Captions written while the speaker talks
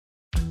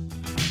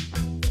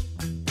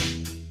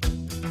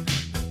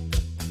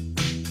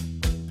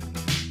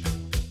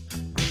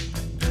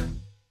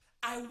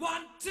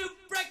want to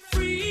break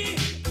free.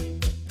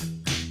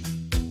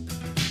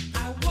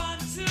 I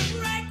want to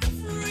break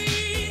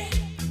free.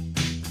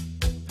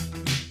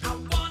 I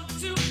want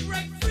to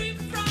break free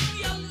from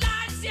your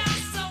lies. You're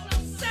so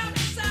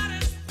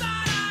self-satisfied.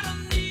 I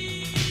don't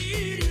need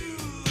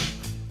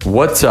you.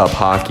 What's up,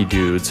 hockey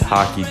dudes,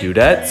 hockey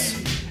dudettes,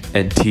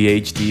 and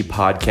THD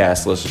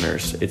podcast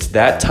listeners? It's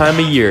that time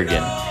of year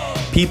again.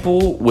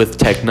 People with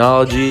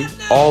technology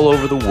all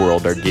over the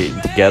world are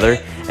getting together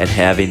and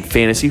having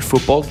fantasy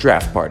football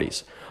draft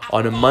parties.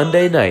 On a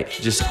Monday night,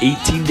 just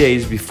 18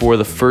 days before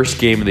the first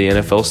game of the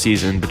NFL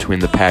season between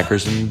the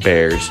Packers and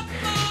Bears,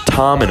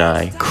 Tom and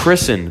I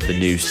christened the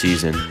new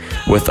season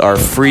with our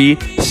free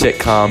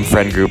sitcom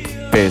friend group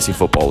Fantasy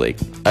Football League.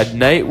 A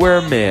night where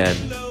a man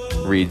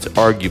reads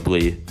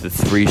arguably the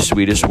three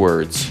sweetest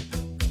words,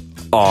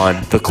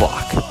 on the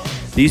clock.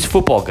 These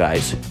football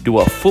guys do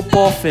a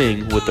football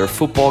thing with their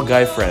football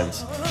guy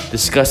friends,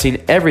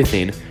 discussing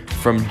everything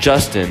from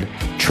Justin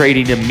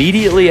trading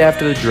immediately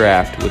after the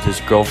draft with his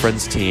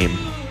girlfriend's team.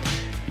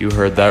 You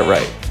heard that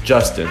right.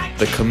 Justin,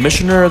 the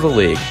commissioner of the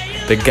league,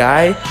 the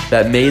guy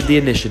that made the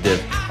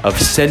initiative of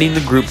sending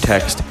the group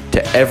text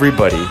to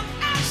everybody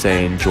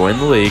saying join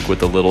the league with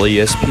the little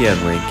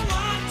ESPN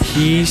link.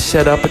 He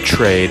set up a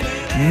trade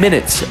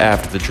minutes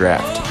after the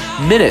draft.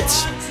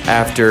 Minutes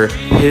after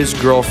his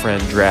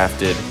girlfriend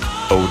drafted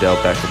Odell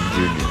Beckham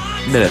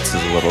Jr. Minutes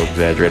is a little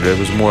exaggerated. It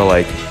was more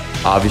like,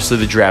 obviously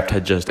the draft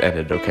had just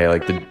ended, okay?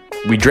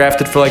 We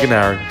drafted for like an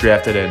hour,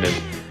 draft had ended.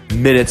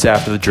 Minutes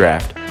after the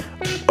draft,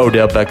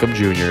 Odell Beckham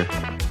Jr.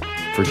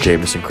 for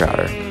Jamison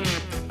Crowder.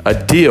 A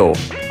deal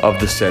of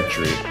the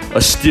century.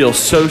 A steal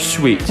so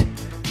sweet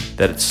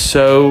that it's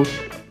so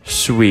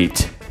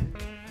sweet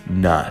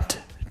not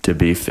to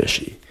be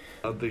fishy.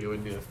 I don't think it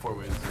would be a 4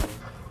 wins.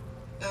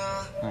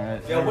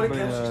 Alright. Yeah, what did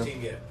Kansas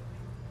 16 get?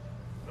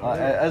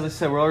 As I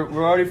said, we're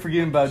already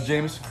forgetting about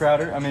Jamison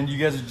Crowder. I mean, you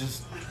guys are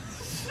just,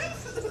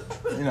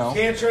 you know.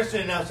 Can't trust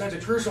it now. Such a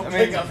crucial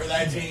pickup for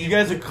that team. You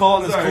guys are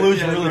calling this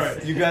collusion yeah, really.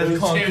 right. You guys are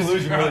calling James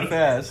collusion Crowder. really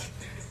fast.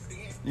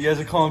 You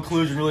guys are calling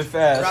collusion really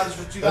fast. Crowder's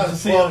from Let's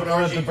just see 2012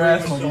 what and the RG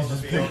brass Green was monkeys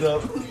still just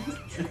on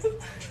the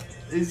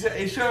picked up.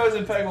 He showed us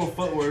impeccable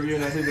footwork here,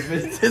 and I think the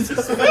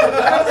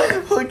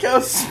videos Look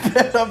how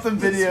sped up the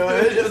video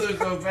is. are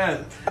so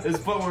fast. His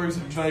footwork is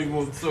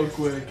impeccable, so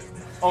quick.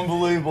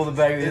 Unbelievable, the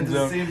back of the end It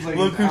zone. just seems like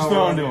Look an who's hour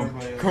throwing to on him.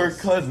 everybody Kirk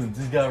else. Cousins.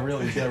 He's got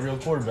a real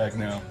quarterback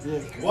now.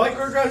 Why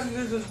Kirk Cousins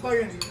is just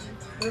fucking...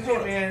 Hey,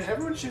 man,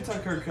 everyone shits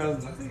on Kirk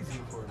Cousins. I think he's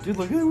important. Dude,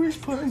 look at where he's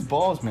putting his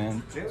balls,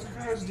 man. James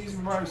Crowder's a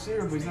decent wide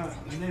receiver, but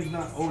his name's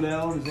not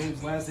Odell, and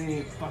his last name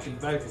ain't fucking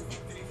Beckham.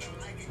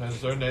 And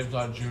his third name's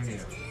not Junior.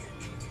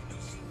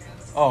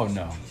 Oh,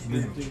 no.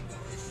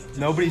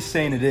 Nobody's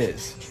saying it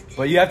is.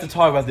 But you have to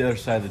talk about the other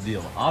side of the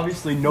deal.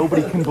 Obviously,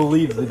 nobody can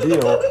believe the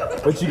deal,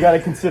 but you got to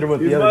consider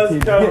what the other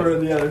team cover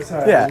did. the other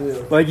side. Yeah, of the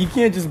deal. like you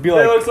can't just be It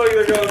like, looks like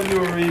they're going to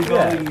do a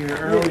rebuilding year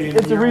early in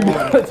it's a year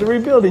one. it's a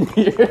rebuilding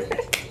year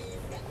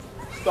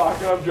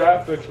Stocking up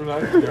draft picks for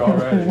next year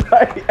already.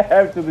 right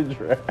after the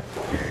draft.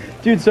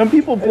 Dude, some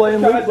people play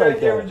in leagues like Contract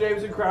here that. with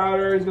Jameson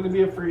Crowder. He's going to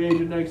be a free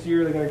agent next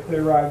year. They got to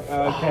clear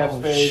cap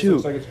space. shoot.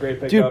 Looks like it's a great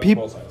pickup. Dude, on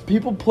both sides.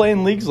 people play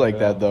in leagues like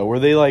that though, where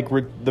they like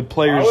the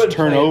players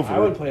turn over. I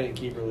would play in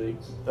keeper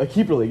leagues. A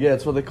keeper league, yeah,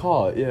 that's what they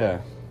call it.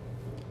 Yeah,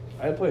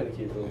 I'd play in a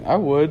keeper league. I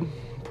would.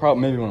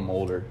 Probably maybe when I'm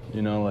older.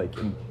 You know, like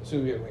As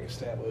soon as we get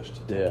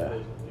established. Yeah.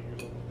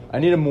 I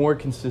need a more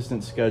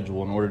consistent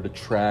schedule in order to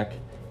track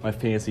my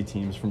fantasy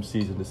teams from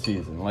season to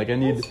season. Like I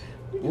need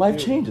life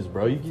changes,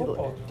 bro. You get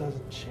Football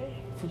doesn't change.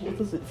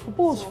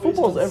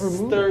 football's ever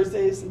moving.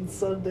 Thursdays and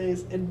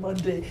Sundays and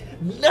Monday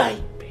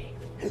night, baby.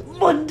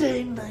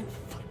 Monday night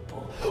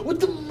football with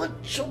the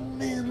Macho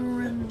Man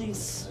Randy.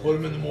 Put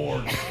him in the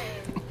morgue.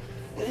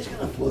 He's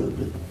gonna put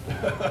him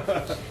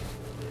in.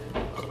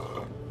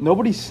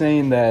 Nobody's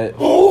saying that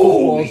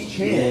football's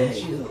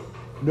changed.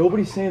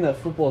 Nobody's saying that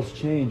football's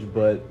changed,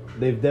 but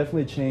they've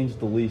definitely changed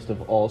the least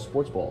of all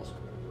sports balls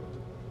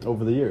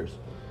over the years.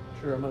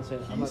 Sure, I'm not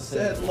saying. He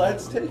said,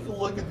 let's take a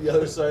look at the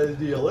other side of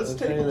the deal. Let's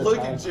take a look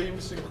at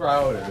Jamison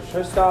Crowder.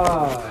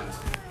 Tristan.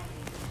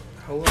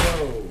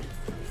 Hello.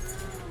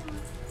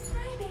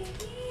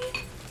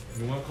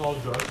 You want to call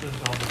Justin and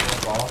tell him to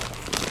fuck off?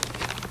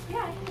 Yeah,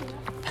 I can do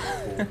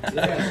that.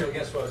 Yeah, so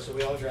guess what? So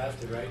we all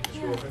drafted, right? His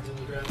girlfriend's in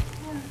the draft?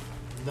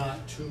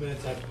 Not 2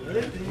 minutes after the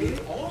draft. We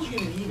all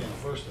get an email,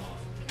 first off.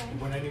 Okay.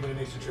 When anybody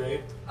makes a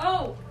trade.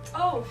 Oh,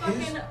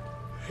 fucking.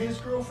 His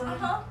girlfriend?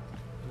 Uh-huh.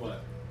 What?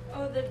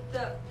 Oh, the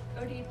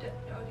OD.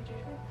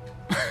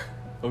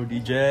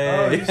 ODJ.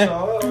 Oh, you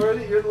saw it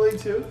already? You're in the league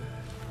too?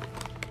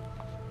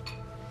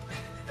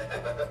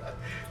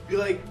 Be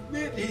like,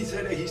 he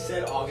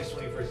said August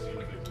 21st is going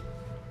to be.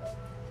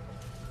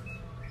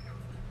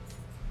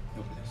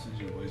 Send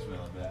you a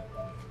voicemail of that.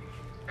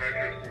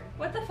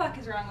 What the fuck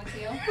is wrong with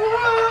you?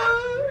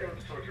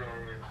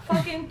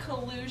 Fucking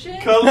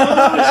collusion? Collusion.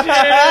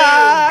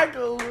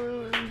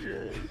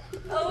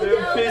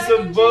 Odell Piece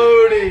Beckham of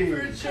booty.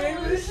 Jr.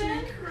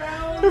 Collusion?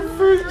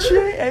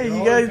 Hey,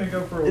 you guys,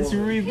 it's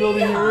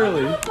rebuilding here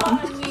early.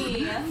 On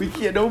me. We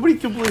can't. Nobody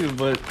can believe it,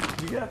 but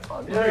you got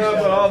fun.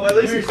 Yeah, but at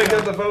least he picked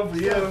up the phone for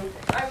you.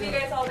 Have you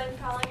guys all been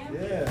calling him?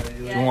 Yeah.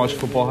 You want to watch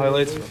football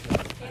highlights? He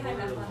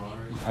hung up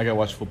on me. I gotta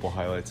watch football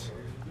highlights.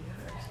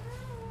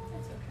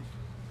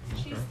 That's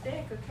okay. She's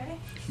thick, okay?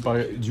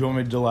 But do you want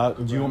me to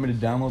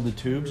download the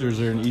tubes, or is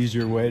there an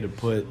easier way to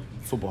put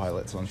football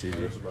highlights on TV?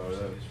 That's about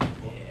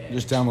it.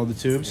 Just download the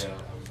tubes. Yeah.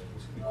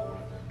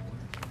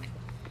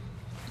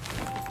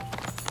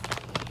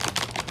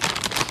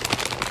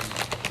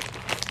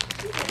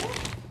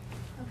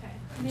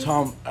 Okay.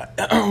 Tom,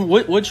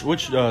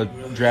 which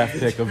draft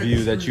pick of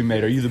you that you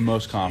made are you the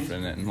most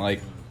confident in?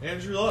 Like,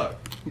 Andrew Luck.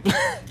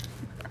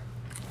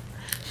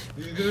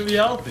 He's gonna be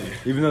healthy.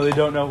 even though they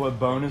don't know what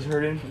bone is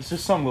hurting, it's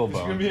just some little He's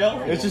bone. gonna be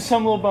healthy. It's just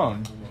some little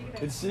bone.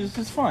 It's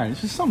just fine.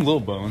 It's just some little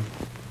bone.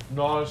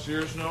 No, on a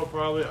serious note,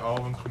 probably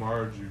Alvin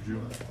Kamara Juju.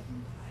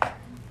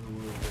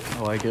 I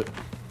like it.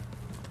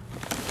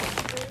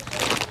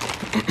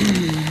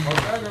 Our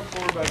backup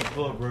quarterback is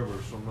Phillip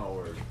Rivers, so I'm not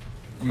worried.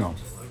 No,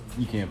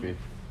 you can't be.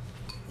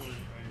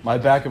 My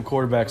backup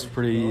quarterback's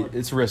pretty.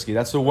 It's risky.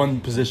 That's the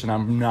one position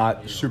I'm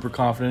not super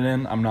confident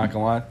in. I'm not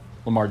gonna lie.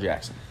 Lamar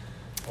Jackson.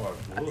 Oh,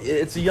 absolutely.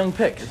 It's a young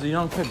pick. It's a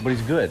young pick, but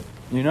he's good.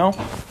 You know.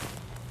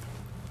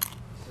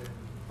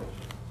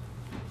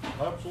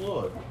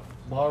 Absolutely.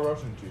 A lot of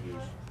rushing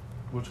TDs,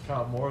 which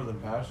count more than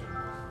passing.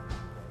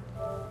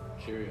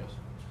 Curious.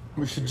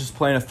 We should just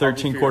play in a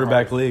 13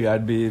 quarterback league.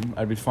 I'd be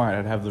fine.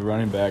 I'd have the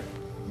running back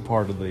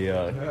part of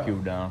the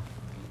cube down.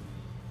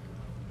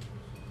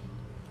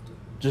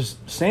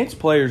 Just Saints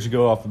players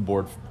go off the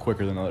board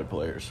quicker than other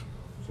players.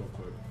 So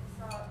quick.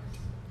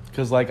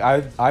 Cause like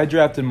I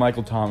drafted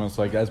Michael Thomas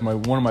like as one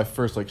of my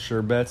first like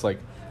sure bets. Like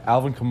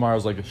Alvin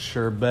Kamara's like a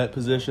sure bet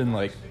position.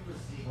 Like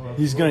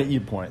he's gonna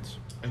eat points.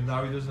 And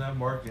now he doesn't have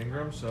Mark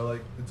Ingram, so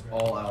like it's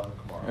all Alvin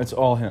Kamara. It's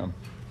all him.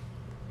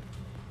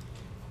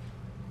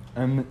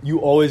 And you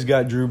always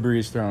got Drew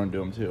Brees thrown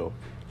to him too.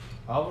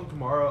 Alvin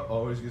Kamara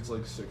always gets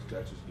like 6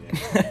 catches a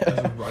game as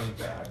a running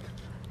back.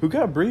 Who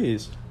got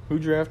Brees? Who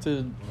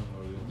drafted?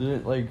 Did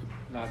it like?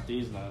 Not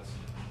these nuts.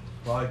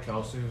 Probably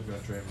Kelsey who's gonna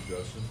trade for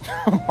Justin.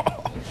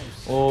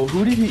 Well,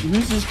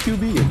 who's his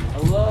QB?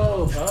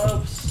 Hello,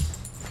 Hubs.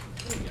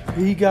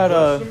 He got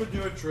Justin would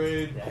do a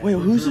trade. Wait, for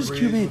who's Drew his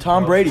Brees QB? with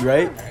Tom Brady,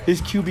 Kelsey. right?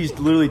 His QB's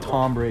literally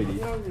Tom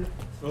Brady.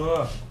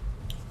 Ugh.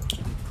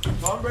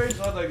 Tom Brady's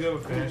not that good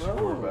of a fantasy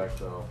quarterback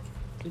though.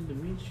 Good to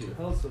meet you.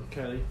 How's up,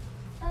 Kelly?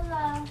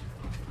 Hello.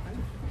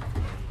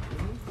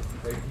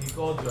 Hey, can you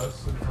call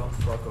Justin and tell him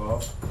to fuck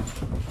off?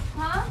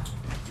 Huh?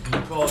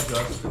 Can you call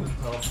Justin and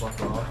tell him to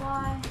fuck off?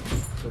 Why?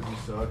 Because he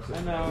sucks.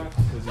 I know.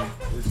 Because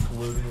he is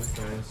colluding with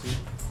fantasy.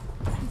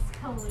 He's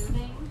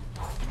colluding.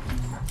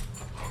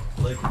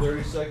 Like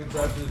 30 seconds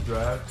after the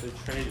draft, They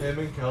traded. him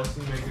and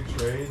Kelsey make a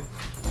trade.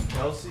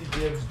 Kelsey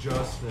gives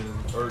Justin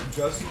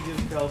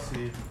gives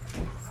Kelsey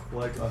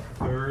like a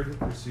third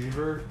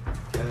receiver,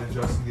 and then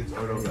Justin gets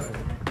Odo back.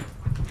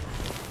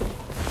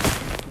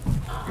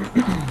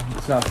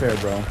 It's not fair,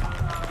 bro.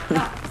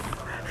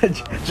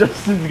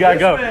 Justin's gotta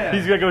go. man.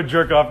 He's gotta go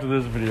jerk off to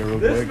this video real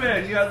This quick.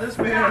 man, you got this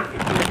man.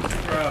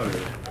 Proud.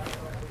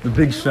 The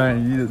big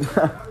shiny. I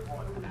swear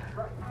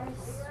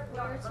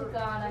to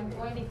God, I'm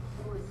going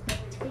to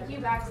take you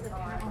back to the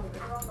panel.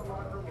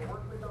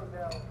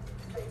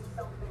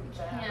 You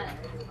can't.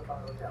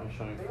 I'm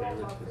showing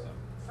favoritism.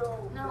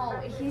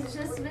 No, he's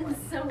just been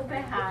so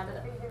bad.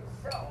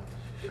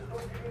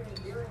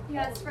 He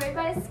got sprayed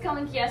by a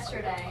skunk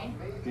yesterday.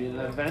 Be an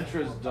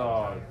adventurous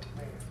dog.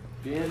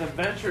 Be an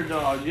adventure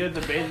dog. You had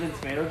the bathe in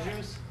tomato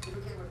juice?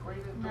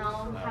 No,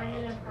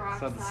 hydrogen It's not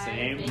peroxide. the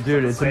same.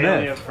 Dude, it's a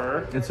Salient myth.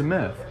 fur. It's a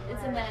myth.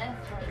 It's a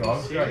myth.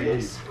 Dogs got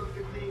Serious? eat.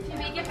 If you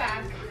make it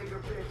back,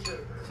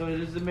 So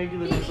does it make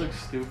you just look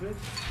stupid?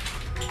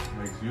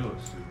 Makes you look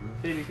stupid.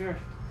 Phoebe, come here.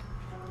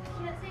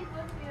 I can't take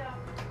both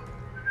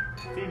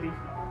of you. Phoebe.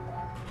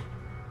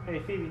 Hey,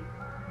 Phoebe.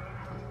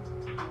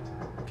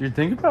 Dude,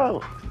 think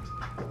about.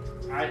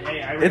 I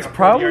ran It's a 40-yard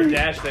probably-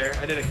 dash there.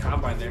 I did a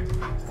combine there.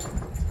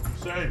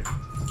 Same.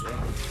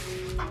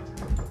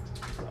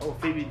 Oh,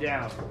 Phoebe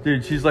down.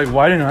 Dude, she's like,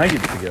 why didn't I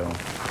get to go?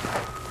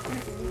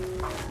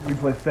 We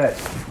play fetch.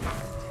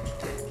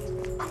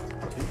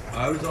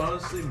 I was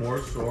honestly more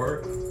sore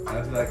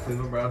after that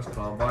Cleveland Browns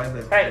combine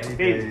than Hey, any Pete.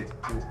 day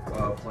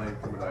playing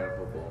Prima Night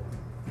football.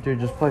 Dude,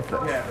 just play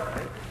fetch. Yeah.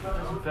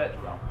 Some fetch,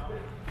 bro.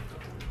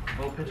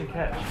 Little pitch and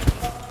catch.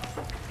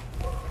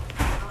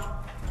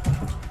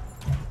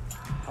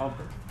 Oh.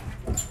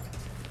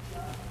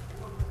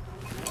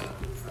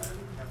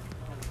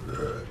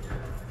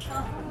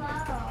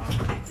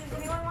 Does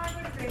anyone want to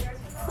go to Graveyards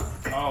with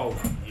us? Oh,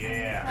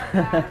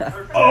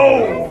 yeah.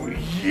 Oh,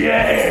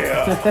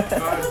 yeah!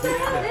 God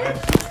damn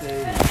it.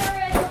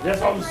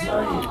 That's what I'm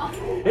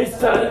saying. It's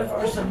time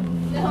for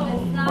some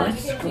No, it's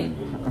ice not.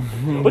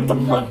 cream with the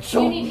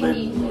Macho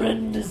Man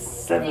Randy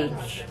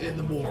Savage. In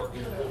the morgue.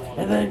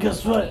 And then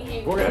guess what?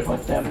 We're gonna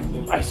put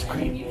them ice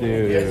cream.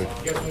 Dude. You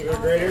guys want to go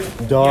Graders?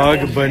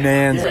 Dog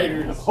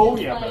bonanza. Oh,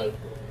 yeah.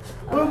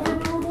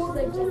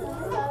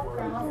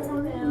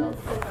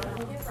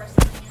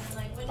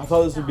 Like, I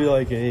thought this would be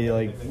like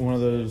one of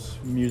those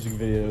music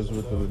videos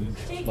with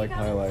the like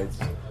highlights.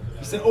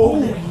 He said,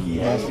 "Oh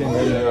yeah, Last game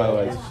right there,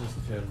 highlights. It's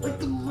just Tim like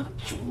the Renner.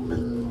 Macho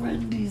Man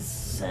Randy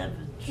Savage."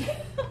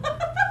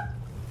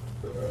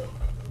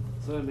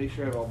 So I make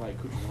sure I have all my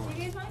cookies You on.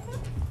 guys want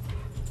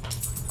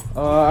some? I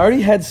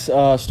already had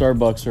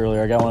Starbucks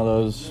earlier. I got one of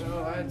those.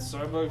 No, I had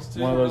Starbucks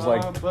too. One of those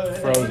like but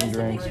frozen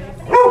drinks.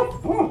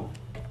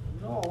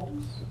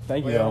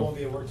 Thank you, Wait, I though. won't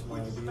be at work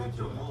tomorrow. I'll be in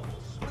June.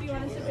 Do you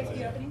want us to fix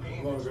the opening?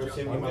 I'm going to go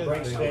see I'm my gonna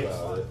break think space.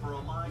 about it.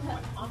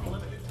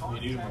 You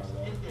do tomorrow,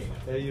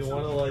 though. Hey, you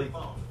want to like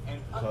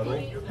cuddle?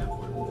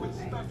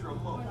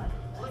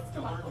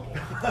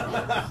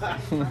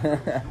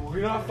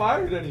 You're not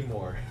fired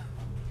anymore.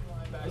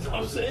 That's what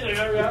I'm saying.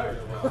 I got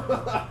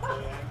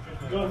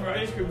rehired. Going for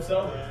ice cream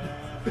summer.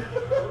 I'm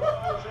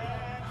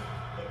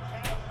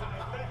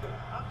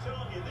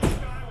telling you, this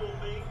guy will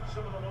make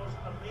some of the most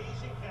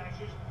amazing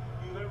catches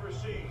you've ever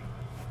seen.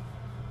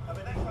 I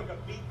mean, that's like a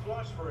B+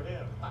 for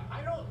him.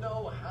 I don't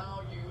know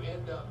how you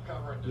end up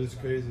covering It's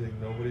crazy. Like,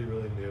 nobody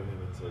really knew him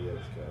until he had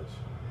his catch.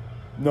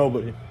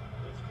 Nobody. He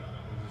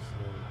just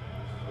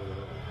knew-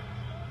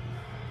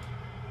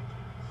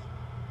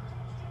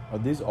 Are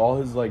these all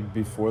his like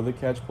before the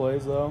catch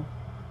plays though?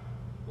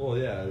 Well,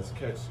 yeah, his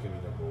catch is gonna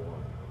be number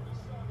one.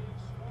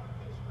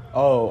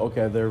 Oh,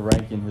 okay. They're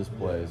ranking his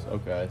plays.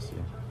 Okay, I see.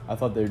 I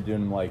thought they were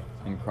doing them like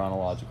in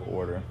chronological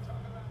order.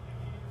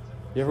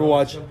 You ever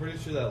watch? I'm pretty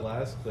sure that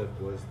last clip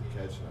was the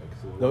catch night.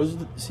 'Cause it was-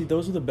 Those are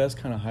those are the best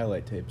kind of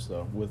highlight tapes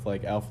though, with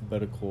like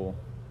alphabetical.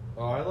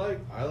 Oh, I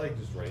like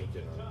just ranking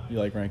them. You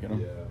like ranking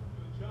them? Yeah.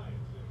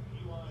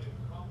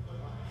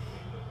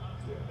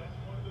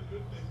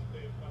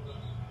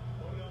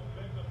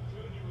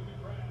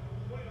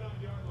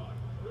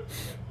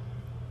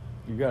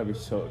 You gotta be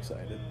so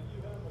excited.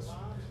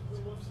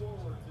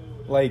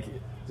 Like,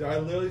 Dude, I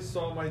literally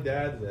saw my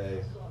dad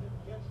today,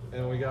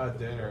 and we got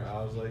dinner.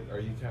 I was like, "Are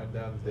you counting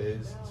down the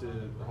days to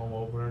home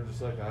opener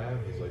just like I am?"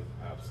 He's like,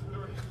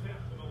 "Absolutely."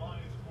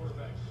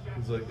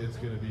 He's like, "It's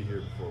gonna be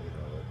here before we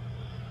know it."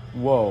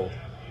 whoa,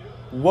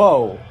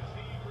 whoa.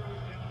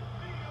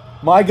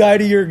 My guy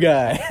to your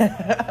guy.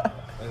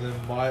 And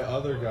then my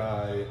other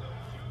guy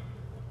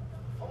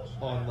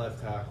on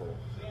left tackle.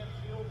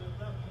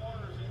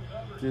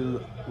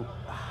 Dude,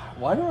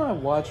 why don't I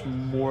watch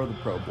more of the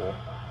Pro Bowl?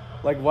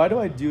 Like, why do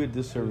I do a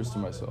disservice to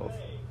myself?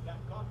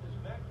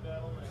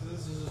 Because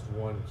this is just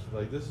one.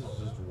 Like, this is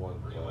just one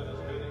play. Like,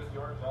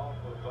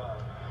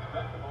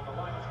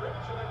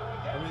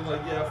 I mean,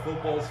 like, yeah,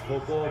 football's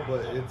football,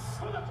 but it's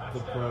the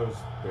pros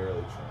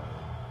barely trying.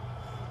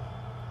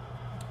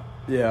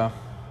 Yeah,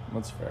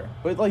 that's fair.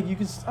 But like, you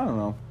can, I don't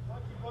know.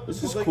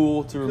 It's just Like,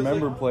 cool to 'cause,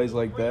 remember like- plays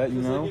like that,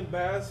 you 'cause, know? like, in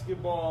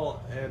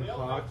basketball and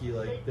hockey,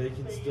 like, they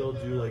can still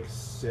do, like,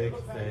 sick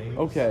things.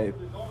 Okay,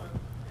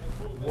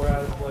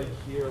 Whereas, like,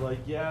 here, like,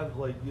 yeah,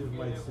 like, you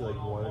might see, like,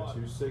 one or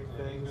two sick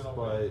things,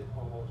 but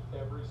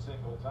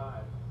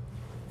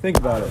think I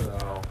about it. don't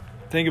know.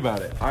 Think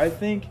about it. I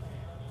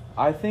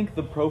think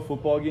the pro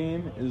football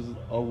game is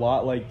a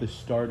lot like the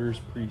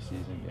starters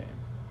preseason game.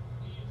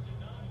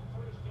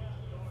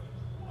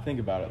 Think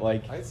about it.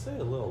 Like, I'd say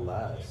a little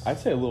less. I'd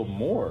say a little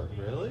more.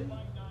 Really?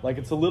 Like,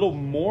 it's a little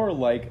more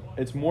like,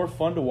 it's more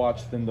fun to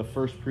watch than the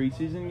first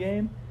preseason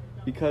game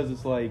because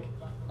it's like,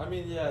 I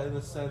mean, yeah, in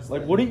the sense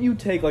like, that wouldn't you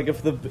take, like,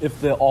 if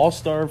the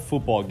all-star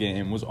football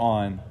game was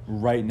on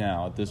right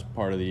now at this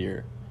part of the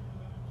year,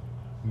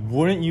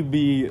 wouldn't you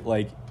be,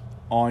 like,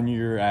 on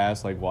your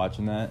ass, like,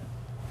 watching that?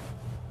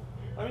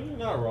 I mean, you're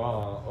not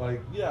wrong.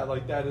 Like, yeah,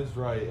 like, that is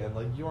right. And,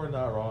 like, you are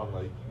not wrong.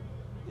 Like,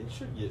 we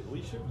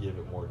should give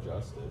it more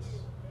justice.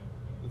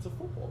 It's a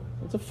football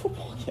game. It's a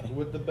football game.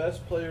 With the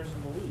best players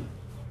in the league.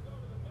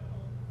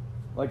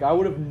 Like, I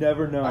would have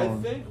never known. I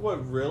think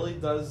what really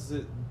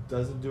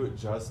doesn't do it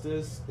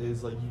justice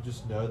is, like, you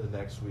just know the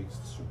next week's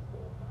the Super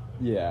Bowl.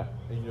 Yeah.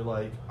 And you're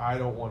like, I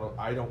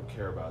don't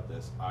care about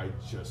this. I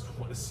just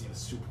want to see the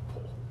Super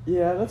Bowl.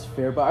 Yeah, that's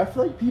fair, but I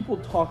feel like people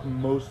talk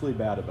mostly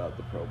bad about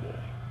the Pro Bowl.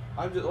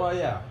 Well,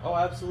 yeah. Oh,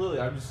 absolutely.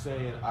 I'm just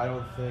saying, I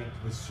don't think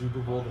the Super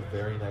Bowl the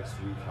very next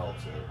week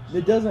helps it.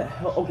 It doesn't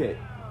help. Okay.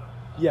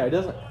 Yeah, it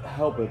doesn't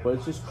help it, but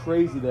it's just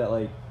crazy that,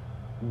 like,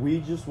 we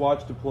just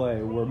watched a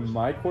play where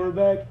my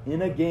quarterback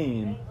in a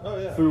game Oh,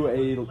 yeah. threw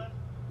a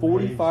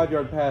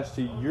 45-yard pass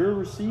to your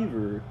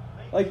receiver.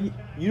 Like,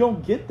 you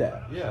don't get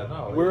that. Yeah,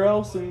 no. Where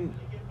else in...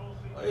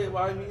 Well,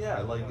 I mean, yeah,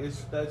 like you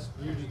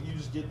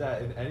just get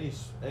that in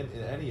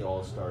any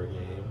All-Star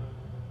game.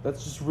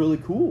 That's just really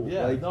cool.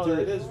 Yeah, like, no,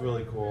 that is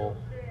really cool.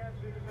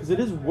 Because it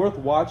is worth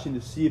watching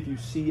to see if you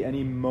see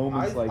any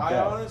moments like that. I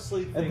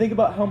honestly think, and think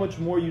about how much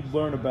more you'd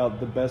learn about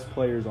the best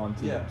players on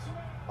teams. Yeah,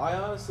 I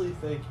honestly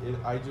think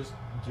I just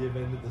give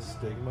into the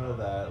stigma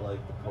that,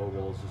 like, the Pro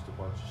Bowl is just a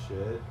bunch of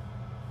shit.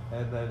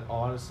 And then,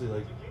 honestly,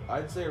 like,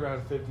 I'd say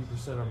around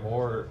 50% or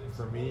more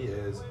for me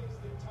is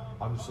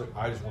I'm just like,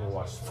 I just want to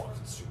watch the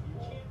fucking Super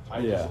Bowl.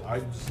 I'm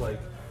just like,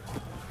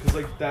 because,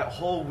 like, that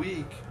whole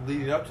week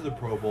leading up to the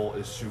Pro Bowl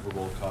is Super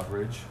Bowl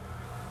coverage.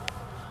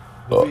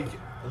 The week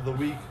the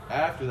week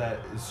after that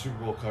is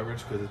Super Bowl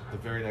coverage because the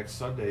very next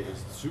Sunday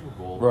is the Super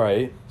Bowl.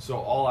 Right. So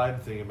all I'm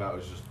thinking about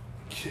is just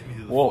get me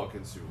to the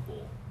fucking Super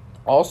Bowl.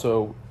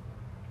 Also,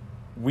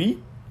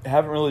 we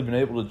haven't really been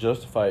able to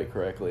justify it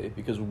correctly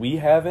because we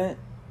haven't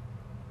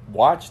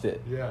watched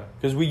it. Yeah.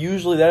 Because we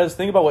usually, that is,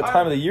 think about what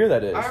time of the year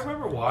that is. I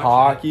remember watching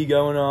hockey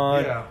going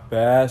on, Yeah.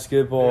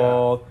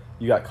 basketball,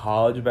 you got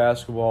college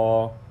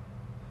basketball.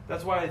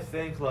 That's why I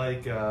think,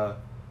 like,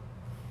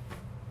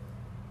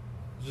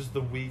 just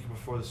the week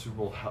before the Super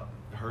Bowl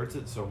hurts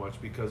it so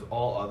much because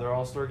all other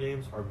All-Star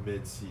games are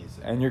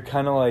mid-season. And you're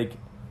kind of like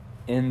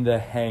in the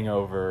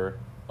hangover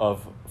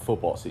of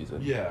football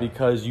season. Yeah.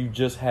 Because you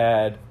just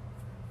had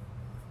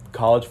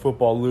college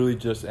football literally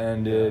just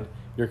ended. Yeah.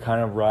 You're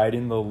kind of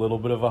riding the little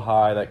bit of a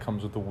high that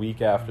comes with the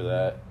week after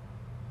that.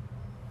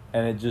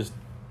 And it just...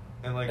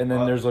 And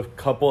then there's a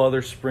couple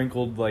other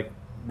sprinkled, like,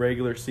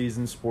 regular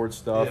season sports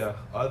stuff. Yeah.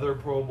 Other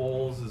Pro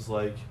Bowls is,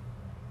 like...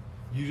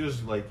 You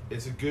just, like,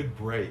 it's a good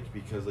break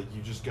because, like,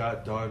 you just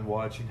got done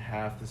watching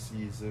half the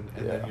season,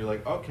 and then you're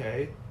like,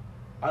 okay,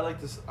 I like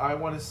this. I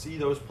want to see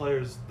those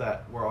players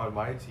that were on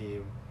my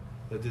team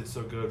that did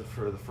so good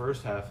for the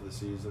first half of the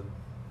season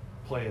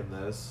playing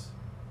this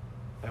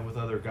and with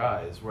other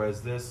guys.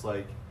 Whereas this,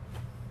 like,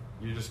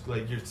 you're just,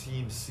 like, your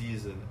team's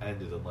season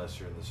ended unless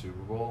you're in the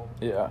Super Bowl.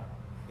 Yeah.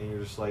 And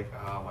you're just like,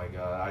 oh, my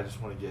God, I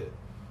just want to get...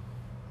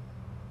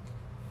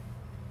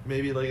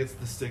 Maybe, like, it's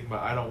the stigma.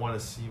 I don't want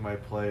to see my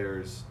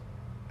players...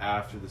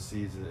 after the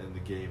season in the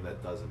game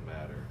that doesn't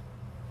matter.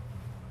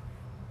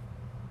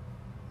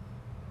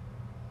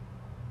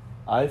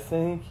 I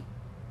think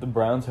the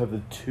Browns have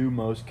the two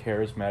most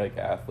charismatic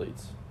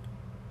athletes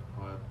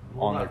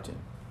on their team.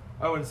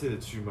 I wouldn't say the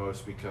two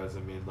most because,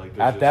 I mean, like...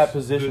 At that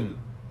position.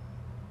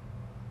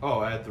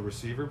 At the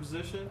receiver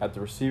position? At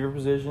the receiver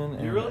position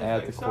and You really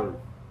at think the so? quarter.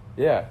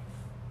 Yeah.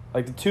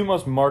 Like the two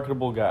most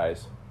marketable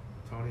guys.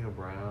 Antonio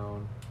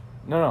Brown.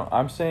 No,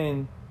 I'm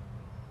saying...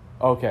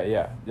 Okay,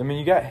 yeah. I mean,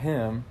 you got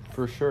him,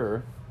 for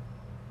sure.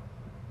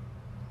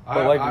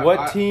 But,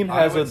 what team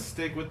has I would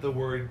stick with the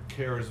word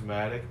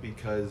charismatic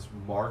because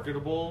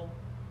marketable,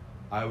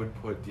 I would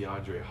put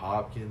DeAndre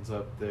Hopkins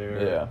up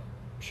there. Yeah,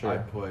 sure.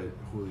 I'd put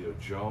Julio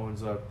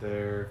Jones up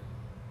there.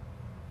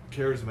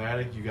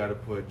 Charismatic, you got to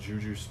put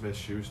Juju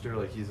Smith-Schuster.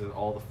 Like, he's in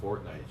all the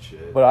Fortnite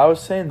shit. But I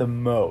was saying the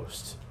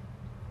most.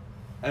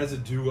 As a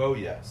duo,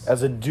 yes.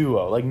 As a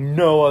duo. Like,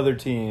 no other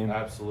team,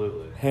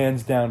 Absolutely.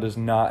 hands down, does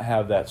not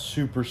have that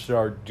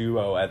superstar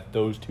duo at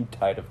those two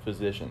tight of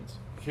positions.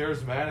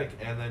 Charismatic,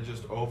 and then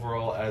just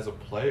overall as a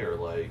player,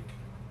 like,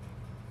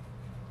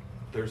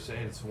 they're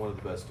saying it's one of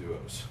the best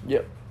duos.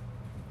 Yep.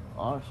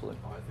 Honestly.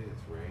 Oh, I think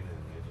it's raining.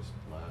 They just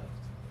left.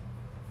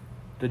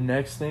 The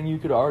next thing you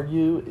could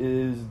argue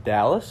is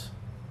Dallas.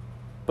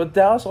 But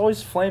Dallas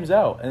always flames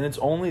out, and it's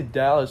only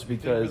Dallas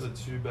because... You think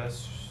they're the two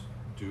best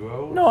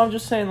duos? No, I'm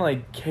just saying,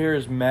 like,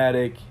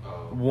 charismatic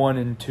 1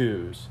 and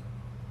 2s.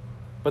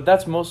 But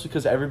that's mostly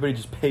because everybody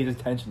just pays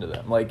attention to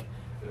them. Like,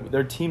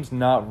 their team's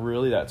not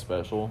really that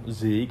special.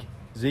 Zeke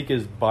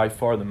is by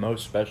far the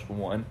most special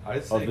one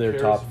of their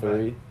top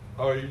 3.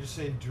 Oh, are you just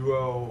saying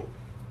duo?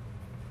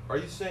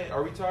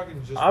 Are we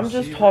talking just I'm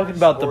just talking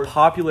about the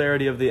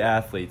popularity of the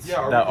athletes Yeah,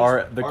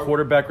 are the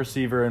quarterback,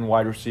 receiver, and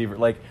wide receiver.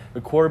 Like,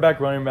 the quarterback,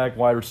 running back,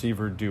 wide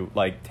receiver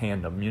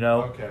tandem, you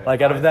know? Okay.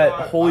 Like, out of that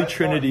holy I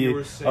trinity you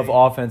were saying- of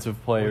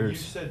offensive When you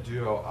players. said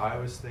duo, I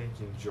was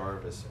thinking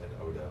Jarvis and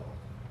Odell.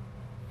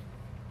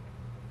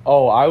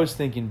 Oh, I was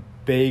thinking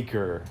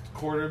Baker.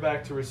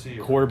 Quarterback to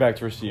receiver. Quarterback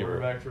to receiver.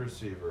 Quarterback to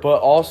receiver. But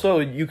also,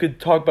 you could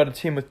talk about a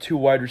team with 2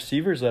 wide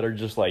receivers that are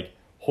just like,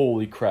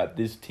 holy crap,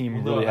 this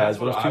team really has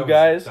those 2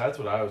 guys. That's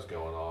what I was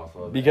going off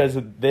of. Because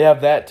they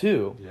have that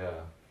too. Yeah.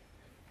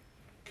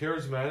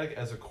 Charismatic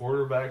as a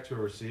quarterback to a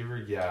receiver,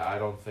 yeah, I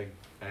don't think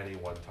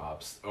anyone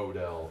tops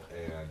Odell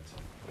and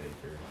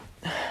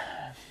Baker.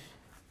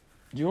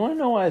 Do you want to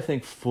know why I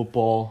think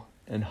football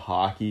and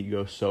hockey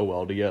go so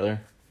well together?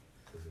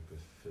 Because they're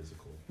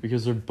physical.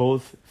 Because they're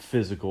both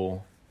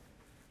physical.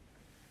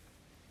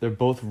 They're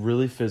both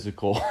really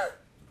physical.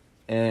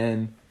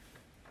 And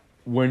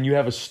when you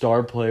have a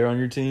star player on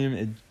your team,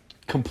 it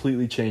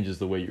completely changes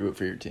the way you root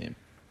for your team.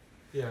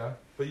 Yeah,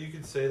 but you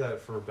could say that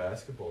for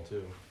basketball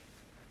too.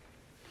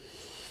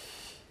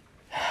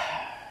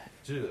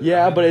 Dude,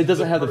 Yeah, but it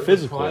doesn't have the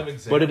physical.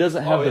 But it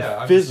doesn't have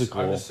the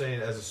physical. I'm just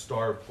saying, as a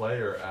star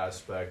player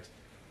aspect,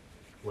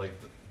 like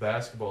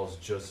basketball is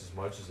just as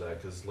much as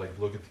that. Because like,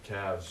 look at the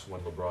Cavs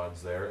when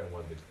LeBron's there and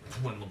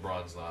when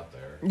LeBron's not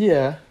there.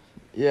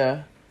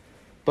 Yeah.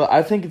 But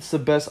I think it's the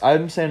best.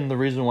 I'm saying the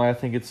reason why I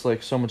think it's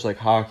like so much like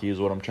hockey is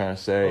what I'm trying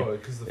to say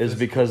is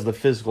because of the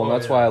physical, and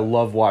that's why I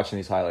love watching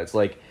these highlights.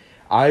 Like,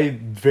 I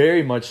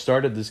very much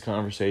started this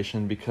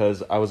conversation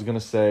because I was gonna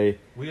say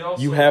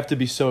you have to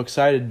be so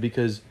excited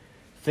because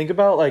think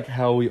about like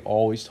how we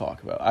always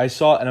talk about. I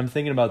saw, and I'm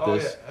thinking about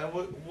this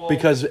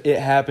because it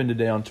happened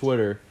today on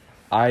Twitter.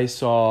 I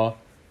saw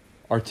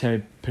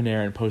Artemi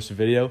Panarin post a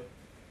video.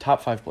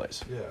 Top 5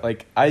 plays. Yeah,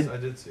 I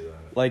did see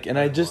that. Like, and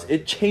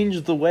it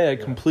changed the way I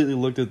completely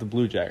looked at the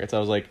Blue Jackets. I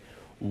was like,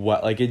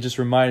 what, like, it just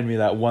reminded me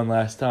that one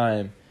last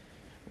time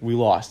we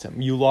lost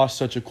him. You lost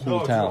such a cool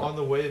No, talent. on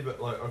the way,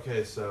 but like,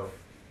 okay, so.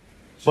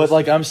 But,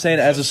 like, I'm saying,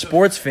 as a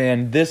sports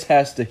fan, this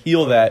has to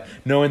heal that,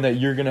 knowing that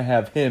you're going to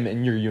have him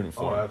in your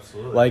uniform. Oh,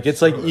 absolutely. Like,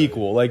 it's, like,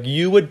 equal. Like,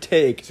 you would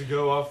take... To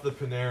go off the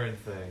Panarin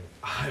thing,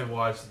 I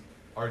watched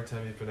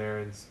Artemi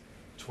Panarin's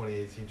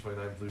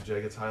 2018-29 Blue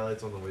Jackets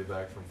highlights on the way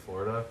back from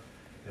Florida,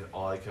 and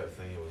all I kept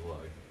thinking was,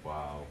 like,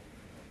 wow,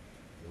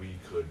 we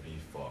could be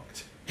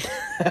fucked.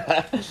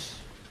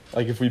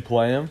 Like, if we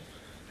play him?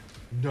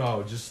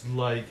 No, just,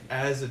 like,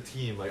 as a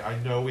team. Like, I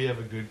know we have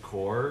a good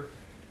core.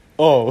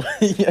 Oh,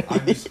 yeah.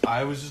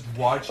 I was just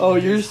watching. Oh,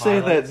 his you're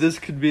saying highlights. that this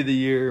could be the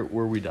year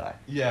where we die.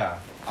 Yeah,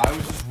 I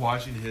was just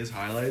watching his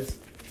highlights,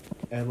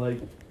 and like,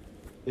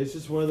 it's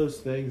just one of those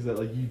things that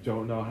like you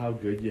don't know how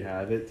good you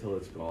have it till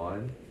it's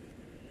gone,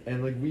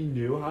 and like we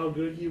knew how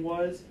good he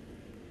was,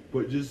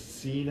 but just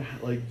seeing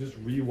like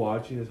just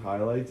rewatching his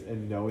highlights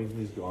and knowing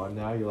he's gone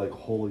now, you're like,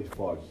 holy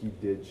fuck, he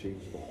did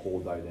change the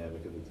whole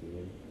dynamic of the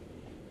team.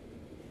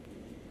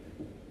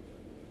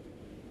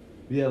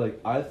 Yeah, like,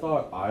 I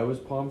thought I was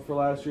pumped for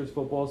last year's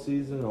football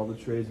season and all the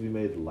trades we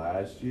made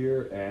last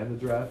year and the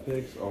draft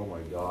picks. Oh, my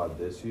God,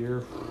 this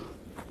year,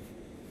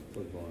 it's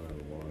like going out of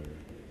the water.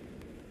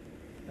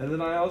 And then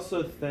I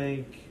also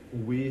think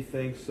we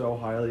think so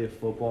highly of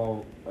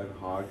football and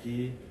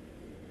hockey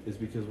is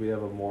because we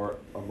have a more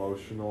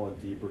emotional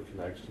and deeper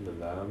connection to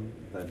them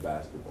than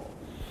basketball.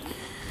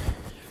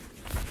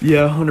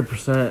 Yeah,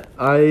 100%.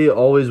 I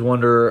always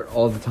wonder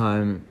all the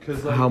time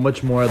 'Cause, like, how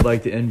much more I'd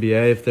like the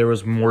NBA if there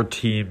was more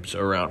teams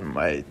around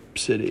my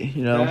city,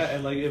 you know? That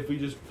and, like, if we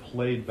just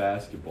played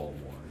basketball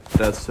more.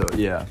 That's so,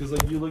 yeah. Because,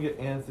 like, you look at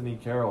Anthony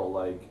Carroll,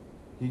 like,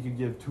 he could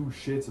give two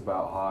shits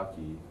about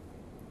hockey.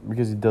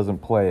 Because he doesn't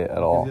play it at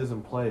all. He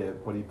doesn't play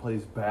it, but he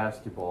plays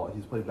basketball.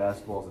 He's played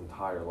basketball his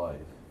entire life.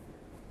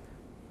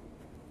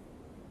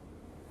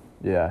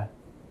 Yeah.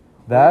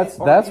 That's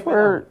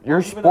where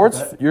your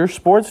sports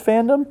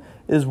fandom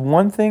is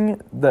one thing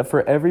that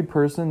for every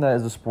person that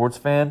is a sports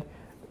fan,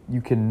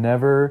 you can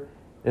never.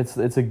 It's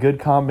a good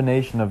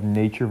combination of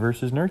nature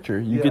versus nurture.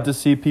 You get to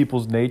see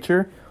people's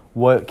nature,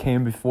 what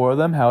came before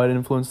them, how it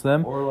influenced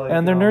them,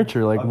 and their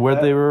nurture, like where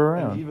they were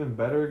around. An even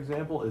better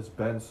example is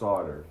Ben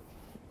Sauter.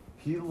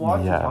 He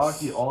watches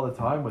hockey all the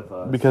time with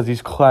us because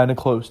he's kind of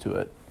close to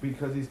it.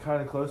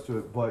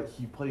 But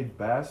he played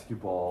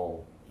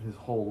basketball his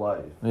whole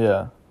life.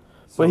 Yeah.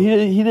 But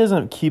he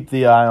doesn't keep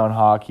the eye on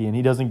hockey, and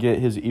he doesn't get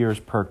his ears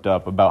perked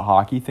up about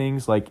hockey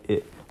things like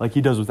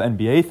he does with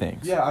NBA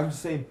things. Yeah, I'm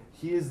just saying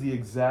he is the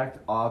exact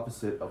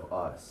opposite of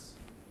us.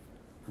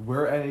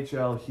 We're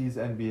NHL, he's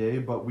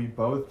NBA, but we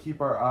both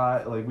keep eyes on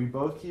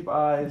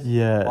the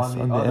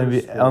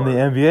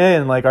NBA,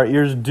 and like our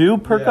ears do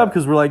perk up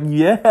because we're like,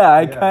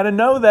 I kind of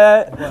know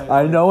that. But,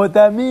 I know what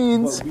that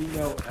means. But we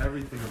know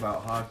everything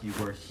about hockey,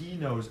 where he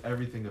knows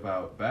everything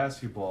about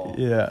basketball.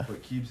 Yeah. But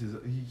he keeps his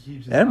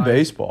and eyes,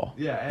 baseball.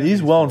 Yeah, and he's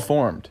baseball. well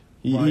informed.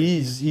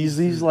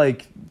 He's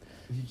like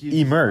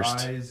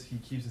immersed. He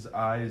keeps his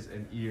eyes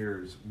and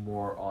ears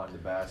more on the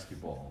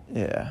basketball.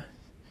 Yeah.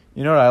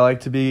 You know what I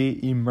like to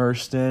be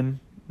immersed in?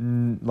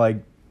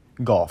 Like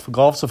golf.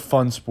 Golf's a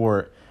fun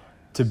sport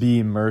to be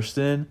immersed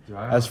in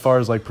as far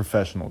as like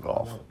professional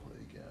golf. I want to play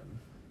again.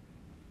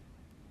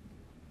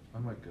 I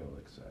might go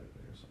like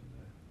Saturday or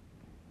Sunday.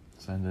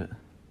 Send it.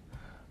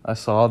 I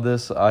saw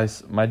this.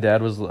 My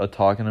dad was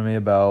talking to me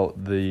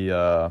about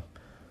the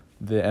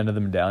end of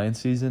the medallion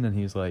season, and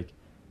he's like,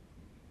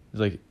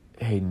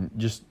 hey,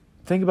 just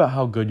think about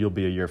how good you'll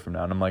be a year from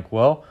now. And I'm like,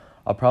 well,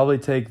 I'll probably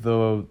take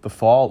the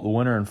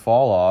winter and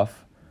fall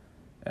off,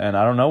 and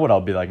I don't know what I'll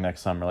be like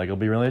next summer. Like, it'll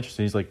be really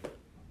interesting. He's like,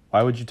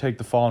 why would you take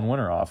the fall and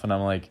winter off? And I'm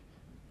like,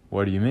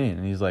 what do you mean?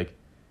 And he's like,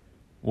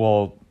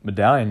 well,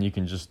 medallion, you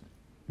can just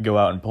go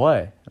out and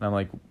play. And I'm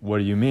like, what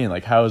do you mean?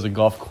 Like, how is a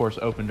golf course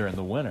open during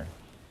the winter?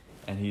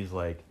 And he's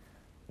like,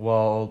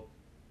 well,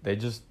 they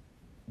just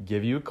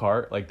give you a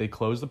cart. Like, they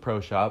close the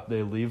pro shop.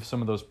 They leave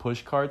some of those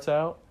push carts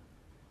out.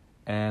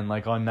 And,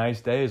 like, on nice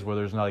days where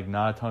there's, not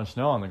a ton of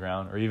snow on the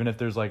ground, or even if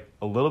there's, like,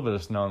 a little bit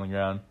of snow on the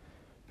ground,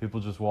 people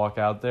just walk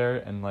out there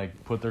and,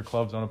 like, put their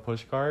clubs on a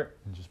push cart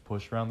and just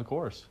push around the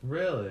course.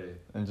 Really?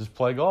 And just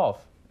play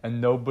golf. And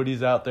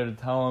nobody's out there to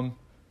tell them,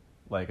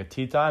 like, a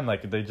tee time.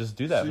 Like, they just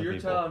do that for people.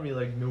 So you're telling me,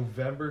 like,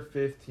 November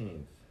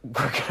 15th.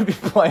 We're going to be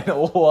playing a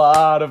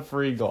lot of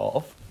free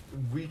golf.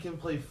 We can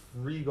play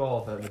free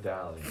golf at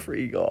Medallion.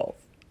 Free golf.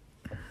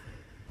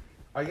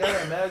 I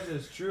gotta imagine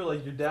it's true.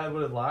 Like, your dad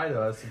wouldn't lie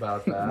to us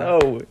about that.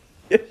 No.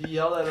 He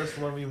yelled at us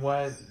when we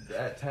went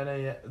at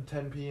 10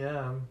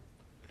 p.m.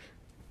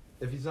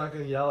 If he's not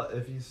gonna yell,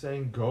 if he's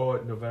saying go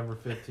at November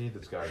 15th,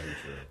 it's gotta be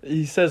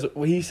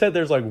true. He said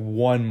there's like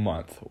 1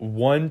 month,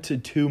 1 to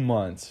 2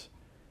 months,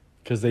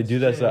 because they do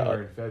that.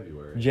 January and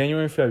February.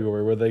 January and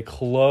February, where they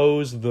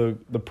close the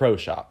pro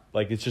shop.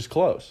 Like, it's just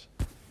closed.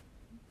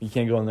 You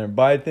can't go in there and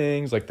buy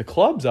things. Like, the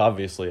club's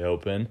obviously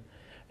open.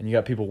 And you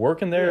got people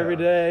working there every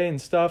day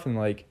and stuff, and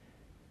like,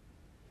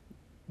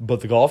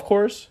 but the golf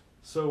course?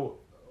 So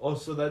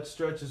that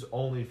stretch is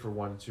only for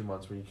 1 to 2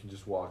 months where you can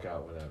just walk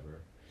out whenever.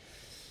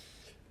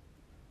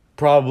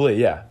 Probably,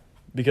 yeah.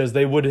 Because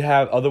they would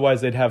have, otherwise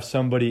they'd have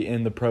somebody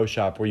in the pro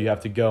shop where you have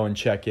to go and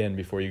check in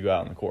before you go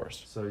out on the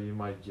course. So you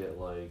might get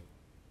like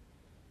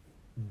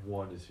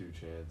 1 to 2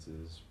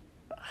 chances.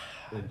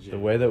 The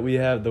way that we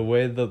have, the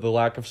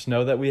lack of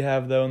snow that we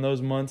have though in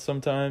those months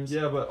sometimes.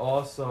 Yeah, but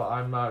also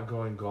I'm not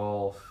going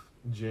golf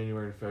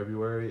January and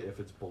February if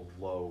it's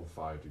below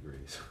 5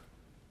 degrees.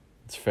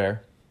 It's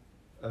fair.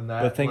 And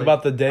that, But think like,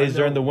 about the days I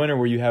during know- the winter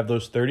where you have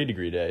those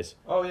 30-degree days.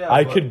 Oh yeah,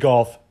 I but- could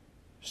golf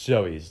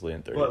so easily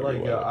in 30 But degree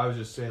like weather. I was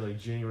just saying, like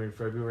January and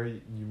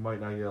February, you might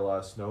not get a lot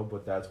of snow,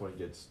 but that's when it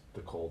gets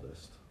the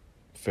coldest.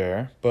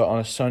 Fair. But on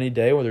a sunny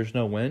day where there's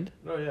no wind,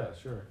 Oh yeah,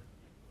 sure.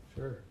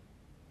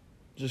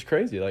 just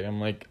crazy. Like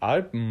I'm like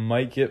I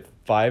might get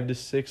 5 to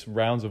 6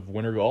 rounds of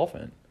winter golf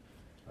in.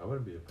 I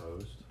wouldn't be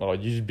opposed. Oh,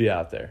 you'd be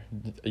out there.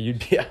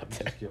 You'd be out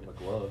there. Just get my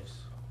gloves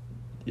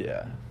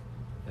Yeah.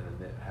 and a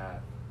knit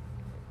hat.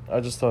 I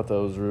just thought that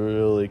was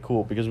really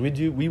cool because we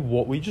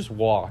just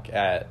walk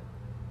at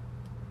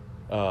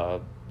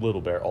Little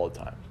Bear all the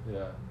time.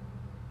 Yeah.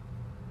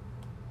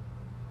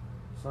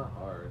 It's not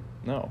hard.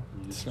 No,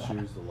 You it's just not.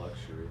 choose the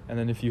luxury. And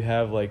then if you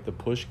have like the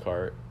push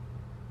cart,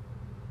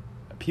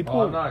 people.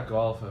 Oh, I'm not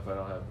golfing if I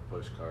don't have the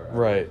push cart.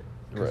 Right.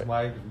 Because Right.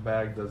 my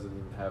bag doesn't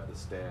even have the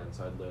stand,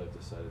 so I'd literally have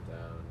to set it down.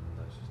 And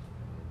that's just a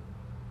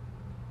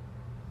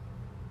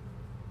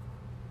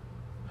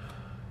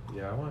pain.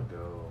 Yeah, I want to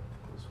go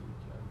this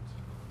weekend.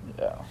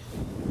 Yeah.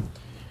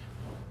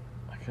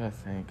 I gotta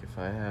think if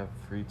I have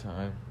free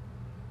time.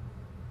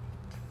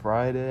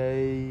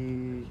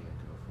 Friday. I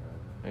can't go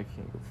Friday. I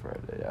can't go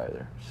Friday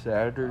either. I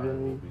Saturday.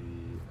 will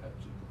be at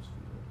Jacobs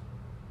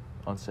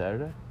Field. On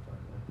Saturday?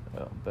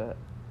 Friday. Oh, bet.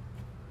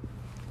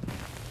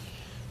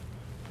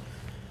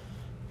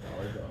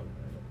 Dollar dog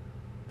night.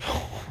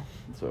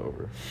 It's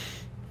over.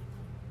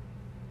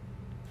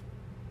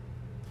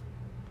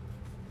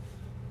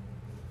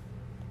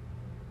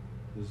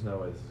 There's no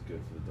way this is good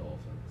for the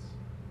Dolphins.